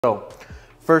So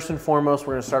first and foremost,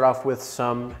 we're going to start off with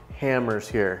some hammers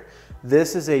here.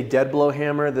 This is a dead blow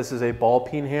hammer. This is a ball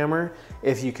peen hammer.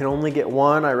 If you can only get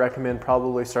one, I recommend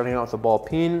probably starting out with a ball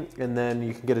peen, and then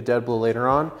you can get a dead blow later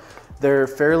on. They're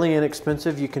fairly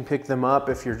inexpensive. You can pick them up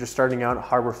if you're just starting out at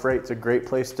Harbor Freight. It's a great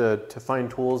place to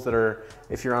find tools that are,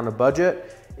 if you're on a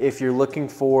budget. If you're looking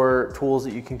for tools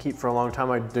that you can keep for a long time,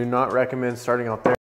 I do not recommend starting out there.